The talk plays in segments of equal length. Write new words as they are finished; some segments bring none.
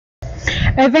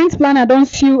Event planner don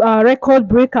sue record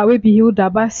breaker wey be Hilda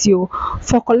Baci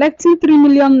for collecting 3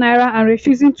 million naira and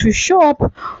refusing to show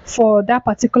up for that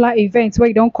particular event wey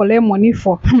e don collect money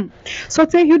for.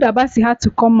 Sotey Hilda Baci had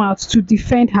to come out to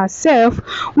defend herself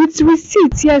with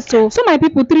receipt. Yes so my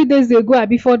people, 3 days ago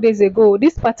abi 4 days ago,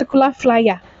 this particular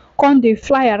flyer come dey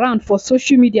fly around for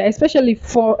social media, especially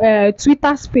for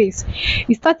Twitter space.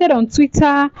 E started on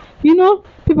Twitter,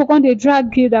 people come dey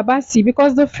drag Hilda Baci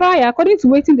because the flyer, according to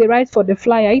wetin dey write for the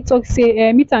flyer, e talk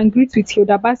say meet and greet with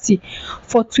Hilda Baci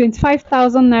for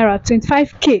 25,000 naira,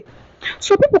 25k.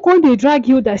 So people come dey drag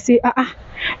Hilda say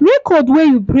record wey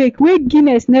you break, wey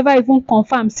Guinness never even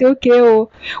confirm say okay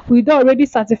we don already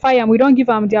certify am, we don give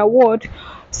am the award,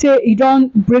 say e don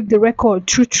break the record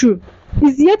true true,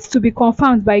 is yet to be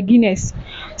confirmed by Guinness.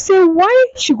 Say why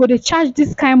she go dey charge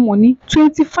this kind money,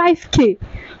 25k,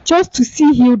 just to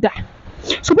see Hilda.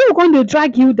 So people come dey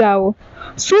drag Hilda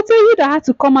so tey Hilda had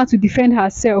to come out to defend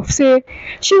herself, say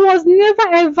she was never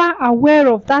ever aware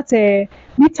of that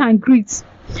meet and greet.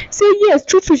 Say yes,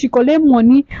 true true she collect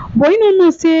money, but you no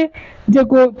know say they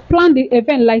go plan the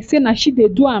event like say na she dey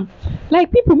do am.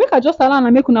 Like people, make I just allow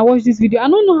una make una watch this video. I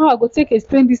no know how I go take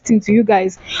explain this thing to you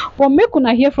guys, but make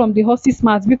una hear from the horse's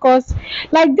mouth, because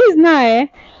like this now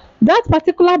that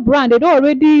particular brand, they don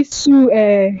already sue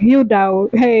Hilda.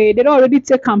 Hey, they don already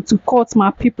take am to court,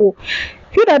 my people.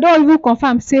 Hilda don even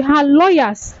confirm say her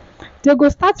lawyers, they go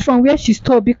start from where she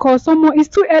stop, because someone, it's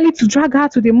too early to drag her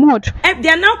to the mud. They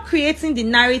are now creating the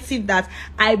narrative that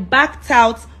I backed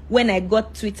out when I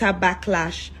got Twitter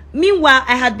backlash. Meanwhile,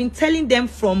 I had been telling them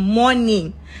from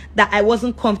morning that I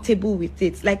wasn't comfortable with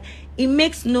it. Like, it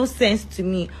makes no sense to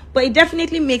me, but it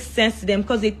definitely makes sense to them,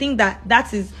 because they think that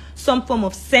that is some form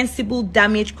of sensible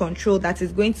damage control that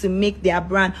is going to make their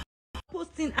brand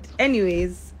posting.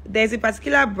 Anyways, there's a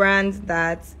particular brand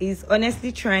that is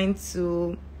honestly trying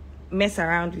to mess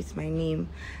around with my name,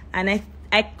 and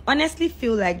I honestly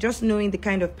feel like, just knowing the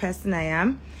kind of person I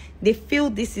am, they feel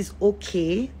this is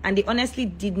okay, and they honestly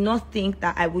did not think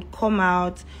that I would come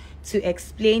out to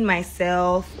explain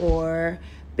myself or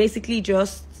basically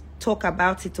just talk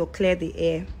about it or clear the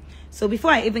air. So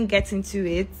before I even get into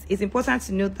it, it's important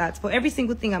to note that for every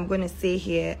single thing I'm going to say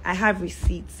here, I have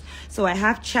receipts. So I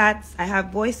have chats, I have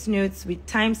voice notes with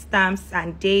timestamps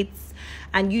and dates,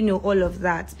 and all of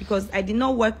that, because I did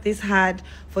not work this hard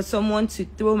for someone to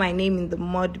throw my name in the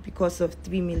mud because of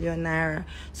 3 million naira.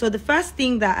 So the first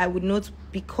thing that I would note,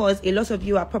 because a lot of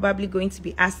you are probably going to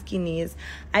be asking, is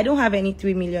I don't have any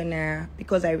 3 million naira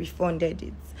because I refunded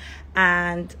it.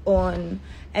 And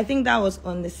I think that was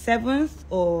on the 7th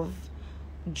of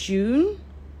June.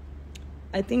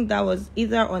 I think that was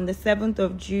either on the 7th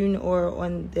of June or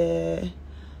on the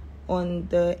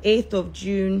 8th of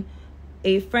June.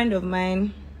 A friend of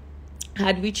mine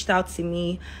had reached out to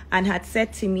me and had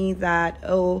said to me that,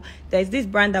 oh, there's this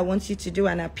brand that wants you to do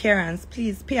an appearance.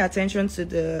 Please pay attention to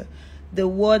the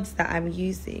words that I'm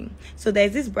using. So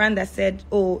there's this brand that said,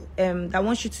 oh, that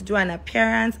wants you to do an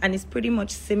appearance, and it's pretty much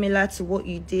similar to what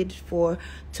you did for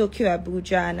Tokyo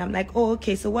Abuja. And I'm like, oh,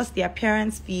 okay, so what's the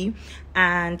appearance fee?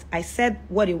 And I said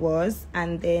what it was,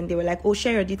 and then they were like, oh,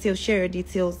 share your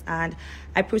details. And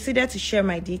I proceeded to share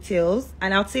my details,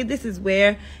 and I'll say this is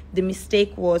where the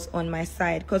mistake was on my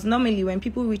side, because normally when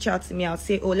people reach out to me, I'll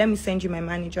say, oh, let me send you my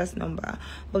manager's number.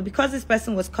 But because this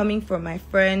person was coming from my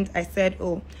friend, I said,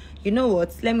 oh, you know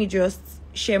what, let me just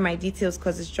share my details,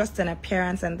 because it's just an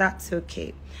appearance and that's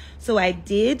okay. So I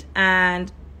did, and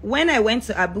when I went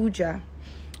to Abuja,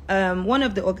 one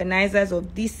of the organizers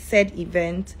of this said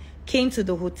event came to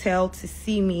the hotel to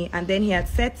see me, and then he had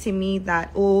said to me that,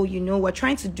 oh, we're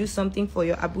trying to do something for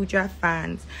your Abuja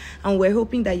fans, and we're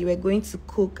hoping that you were going to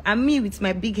cook. And me, with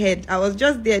my big head, I was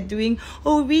just there doing,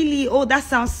 oh, really? Oh, that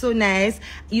sounds so nice.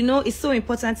 It's so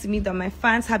important to me that my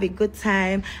fans have a good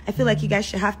time. I feel like you guys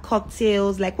should have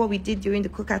cocktails like what we did during the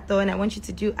cookathon. I want you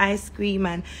to do ice cream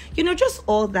and just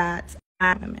all that.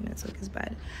 My network is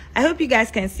bad. I hope you guys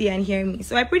can see and hear me.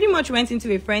 So I pretty much went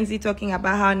into a frenzy talking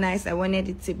about how nice I wanted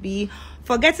it to be,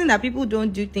 forgetting that people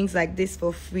don't do things like this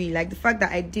for free. Like, the fact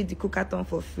that I did the cookathon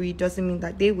for free doesn't mean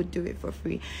that they would do it for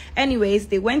free. Anyways,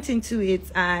 they went into it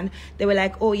and they were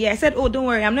like, oh yeah. I said, oh, don't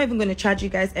worry, I'm not even going to charge you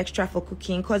guys extra for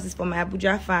cooking, because it's for my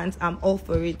Abuja fans. I'm all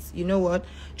for it. You know what,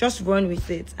 just run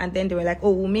with it. And then they were like, oh,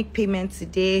 we'll make payment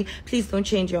today, please don't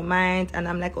change your mind. And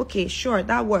I'm like, okay, sure,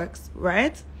 that works,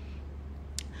 right?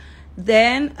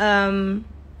 Then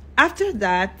after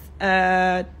that,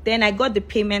 then I got the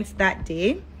payments that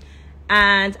day,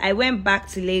 and I went back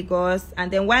to Lagos.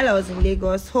 And then while I was in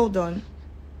Lagos, hold on,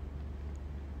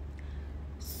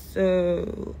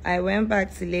 so I went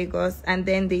back to Lagos, and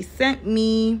then they sent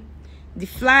me the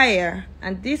flyer,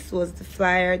 and this was the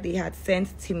flyer they had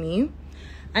sent to me.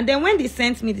 And then when they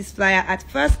sent me this flyer, at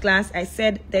first glance, I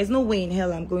said, there's no way in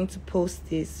hell I'm going to post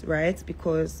this, right?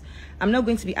 Because I'm not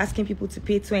going to be asking people to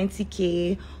pay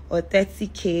 20K or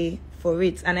 30K for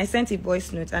it. And I sent a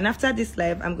voice note. And after this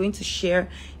live, I'm going to share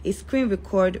a screen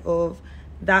record of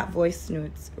that voice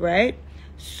note, right?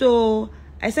 So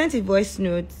I sent a voice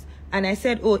note and I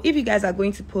said, oh, if you guys are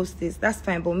going to post this, that's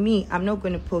fine. But me, I'm not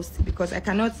going to post it because I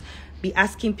cannot be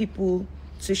asking people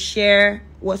to share,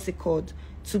 what's it called?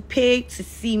 To pay to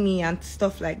see me and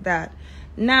stuff like that.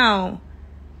 Now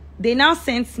they now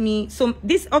sent me, so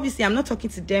this, obviously I'm not talking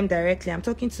to them directly, I'm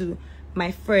talking to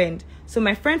my friend. So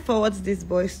my friend forwards this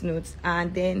voice note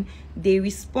and then they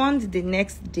respond the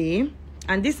next day,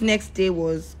 and this next day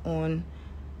was on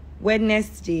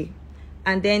Wednesday.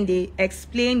 And then they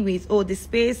explain with, oh, the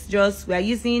space we are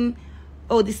using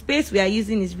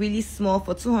is really small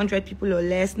for 200 people or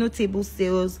less, no table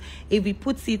sales. If we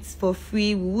put it for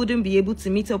free, we wouldn't be able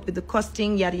to meet up with the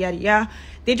costing, yada yada yada.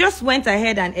 They just went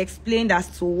ahead and explained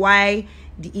as to why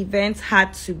the event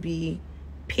had to be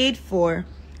paid for.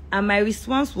 And my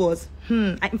response was,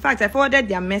 in fact, I forwarded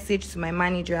their message to my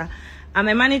manager, and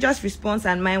my manager's response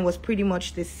and mine was pretty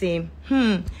much the same.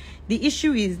 The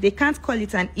issue is they can't call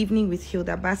it an evening with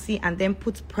Hilda Baci and then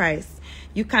put price.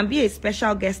 You can be a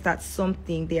special guest at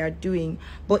something they are doing,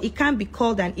 but it can't be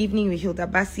called an evening with Hilda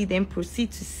Baci then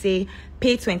proceed to say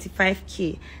pay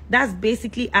 25K. That's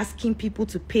basically asking people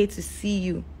to pay to see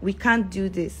you. We can't do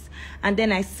this. And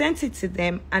then I sent it to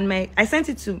them, and I sent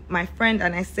it to my friend,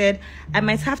 and I said I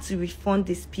might have to refund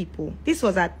these people. This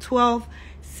was at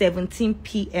 12:17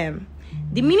 p.m.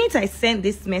 The minute I sent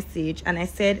this message and I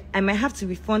said I might have to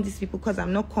refund these people because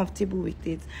I'm not comfortable with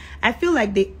it, I feel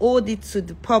like they owed it to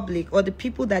the public or the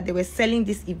people that they were selling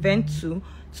this event to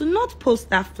not post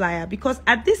that flyer, because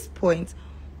at this point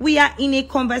we are in a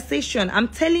conversation. I'm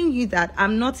telling you that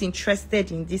I'm not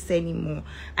interested in this anymore.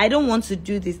 I don't want to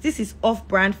do this. This is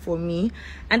off-brand for me.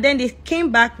 And then they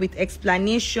came back with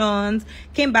explanations,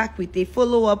 came back with a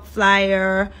follow-up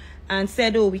flyer, and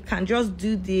said, oh, we can just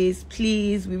do this,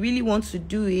 please, we really want to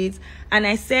do it. And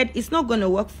I said, it's not going to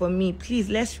work for me, please,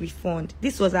 let's refund.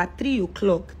 This was at 3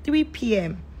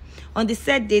 p.m. on the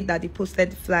said date that they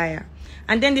posted the flyer.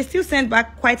 And then they still sent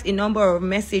back quite a number of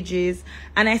messages,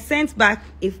 and I sent back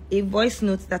a voice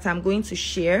note that I'm going to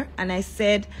share. And I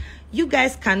said, you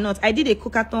guys cannot. I did a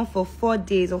cookathon for 4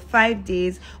 days or 5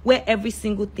 days where every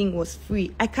single thing was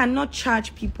free. I cannot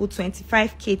charge people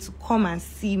 25K to come and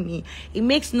see me. It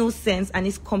makes no sense and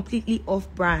it's completely off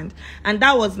brand. And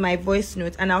that was my voice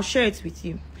note, and I'll share it with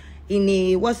you in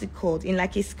a, what's it called, in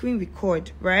like a screen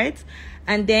record, right?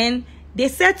 And then they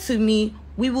said to me,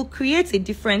 we will create a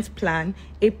different plan,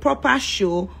 a proper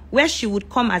show where she would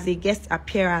come as a guest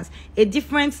appearance, a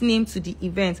different name to the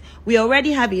event. We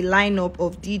already have a lineup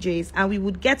of DJs and we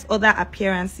would get other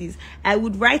appearances. I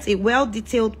would write a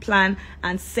well-detailed plan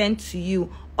and send to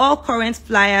you. All current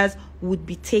flyers would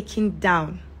be taken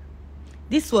down.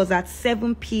 This was at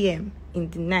 7 p.m. in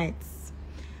the night.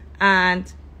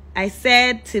 And I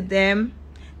said to them,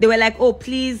 they were like, oh,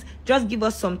 please, just give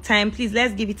us some time. Please,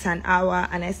 let's give it an hour.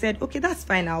 And I said, okay, that's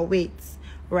fine. I'll wait.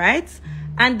 Right?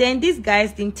 And then these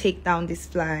guys didn't take down this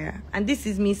flyer. And this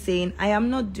is me saying, I am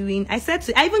not doing, I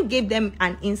even gave them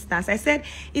an instance. I said,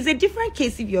 it's a different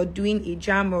case if you're doing a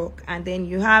jam rock and then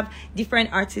you have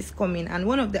different artists coming. And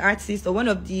one of the artists or one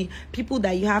of the people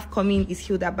that you have coming is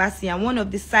Hilda Baci. And one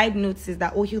of the side notes is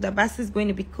that, oh, Hilda Baci is going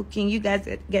to be cooking. You guys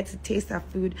get to taste her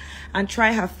food and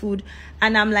try her food.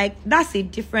 And I'm like, that's a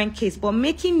different case. But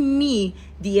making me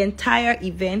the entire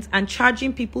event and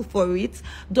charging people for it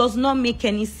does not make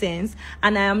any sense,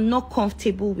 and I am not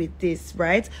comfortable with this,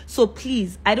 right? So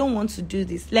please, I don't want to do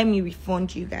this. Let me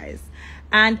refund you guys.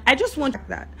 And I just want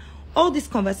that all these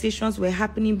conversations were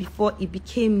happening before it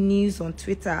became news on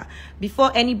Twitter,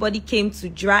 before anybody came to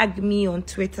drag me on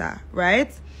Twitter,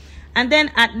 right? And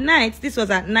then at night, this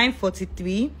was at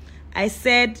 9:43, I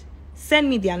said, send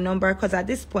me their number, because at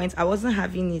this point I wasn't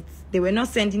having it. They were not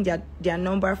sending their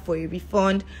number for a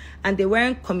refund, and they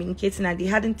weren't communicating, and they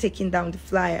hadn't taken down the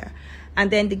flyer.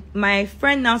 And then my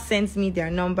friend now sends me their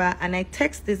number, and I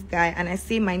text this guy and I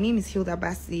say, my name is Hilda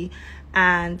Baci,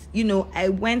 and you know,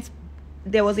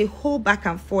 there was a whole back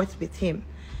and forth with him,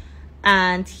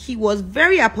 and he was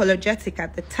very apologetic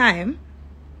at the time.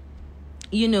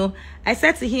 I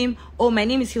said to him, oh, my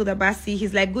name is Hilda Baci.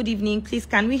 He's like, good evening, please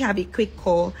can we have a quick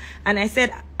call? And I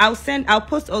said, I'll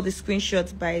post all the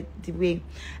screenshots, by the way.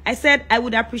 I said, I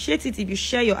would appreciate it if you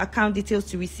share your account details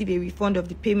to receive a refund of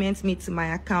the payments made to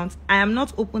my account. I am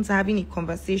not open to having a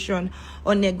conversation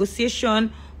or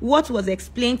negotiation. What was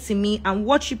explained to me and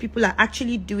what you people are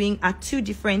actually doing are two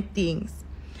different things.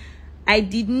 I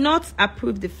did not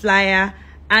approve the flyer,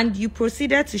 and you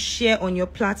proceeded to share on your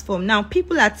platform. Now,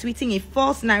 people are tweeting a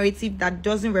false narrative that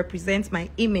doesn't represent my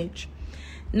image.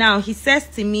 Now, he says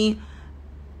to me,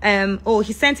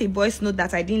 he sent a voice note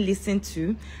that I didn't listen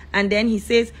to. And then he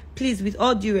says, please, with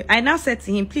all due, I now said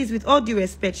to him, please, with all due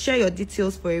respect, share your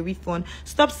details for a refund.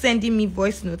 Stop sending me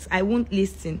voice notes. I won't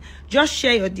listen. Just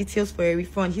share your details for a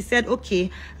refund. He said, okay,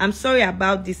 I'm sorry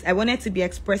about this. I wanted to be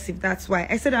expressive. That's why.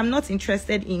 I said, I'm not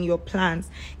interested in your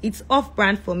plans. It's off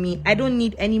brand for me. I don't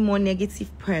need any more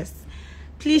negative press.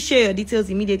 Please share your details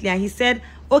immediately. And he said,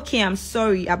 okay, I'm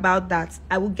sorry about that.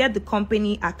 I will get the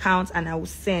company account and I will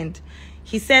send.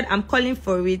 He said, I'm calling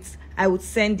for it. I would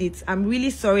send it. I'm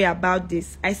really sorry about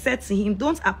this. I said to him,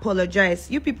 don't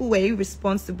apologize. You people were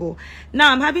irresponsible.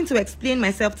 Now I'm having to explain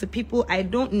myself to people I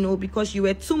don't know because you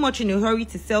were too much in a hurry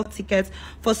to sell tickets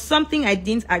for something I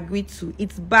didn't agree to.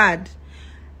 It's bad.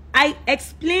 I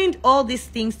explained all these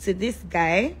things to this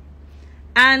guy,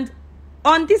 and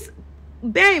on this,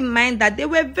 bear in mind that they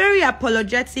were very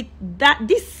apologetic that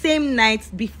this same night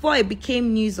before it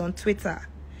became news on Twitter.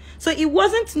 So it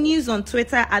wasn't news on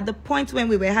Twitter at the point when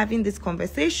we were having this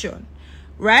conversation,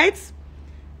 right?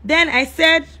 Then I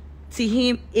said to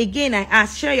him, again, I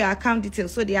asked, share your account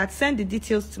details. So they had sent the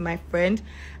details to my friend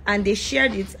and they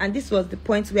shared it. And this was the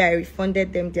point where I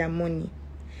refunded them their money.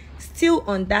 Still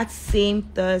on that same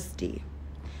Thursday.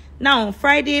 Now on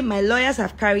Friday, my lawyers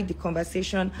have carried the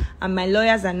conversation and my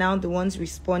lawyers are now the ones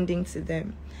responding to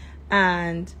them.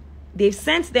 And they've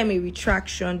sent them a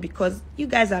retraction because you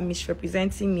guys are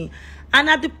misrepresenting me. And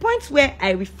at the point where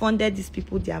I refunded these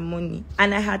people their money,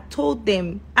 and I had told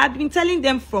them, I'd been telling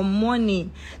them from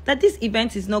morning that this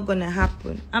event is not going to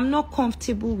happen. I'm not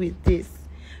comfortable with this,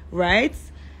 right?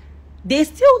 They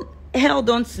still held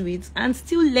on to it and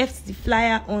still left the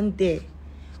flyer on there.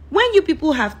 When you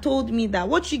people have told me that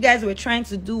what you guys were trying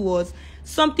to do was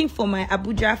something for my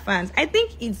Abuja fans, I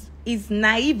think it's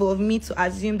naive of me to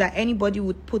assume that anybody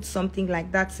would put something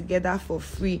like that together for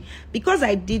free. Because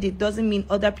I did it doesn't mean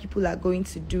other people are going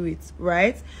to do it,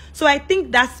 right? So I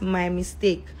think that's my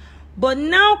mistake. But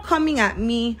now coming at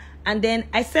me, and then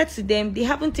I said to them, they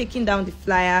haven't taken down the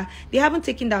flyer. They haven't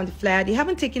taken down the flyer. They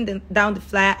haven't taken down the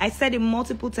flyer. I said it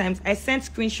multiple times. I sent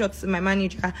screenshots to my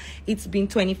manager. It's been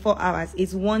 24 hours.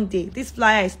 It's 1 day. This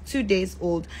flyer is 2 days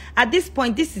old. At this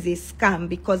point, this is a scam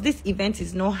because this event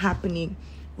is not happening,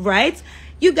 right?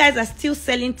 You guys are still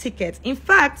selling tickets. In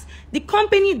fact, the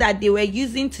company that they were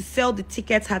using to sell the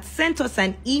tickets had sent us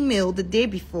an email the day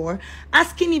before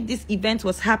asking if this event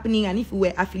was happening and if we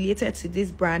were affiliated to this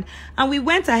brand. And we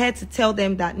went ahead to tell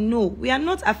them that no, we are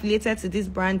not affiliated to this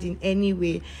brand in any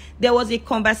way. There was a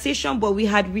conversation, but we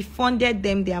had refunded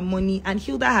them their money. And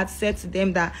Hilda had said to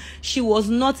them that she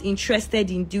was not interested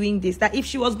in doing this, that if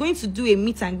she was going to do a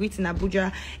meet and greet in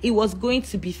Abuja, it was going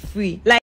to be free. Like,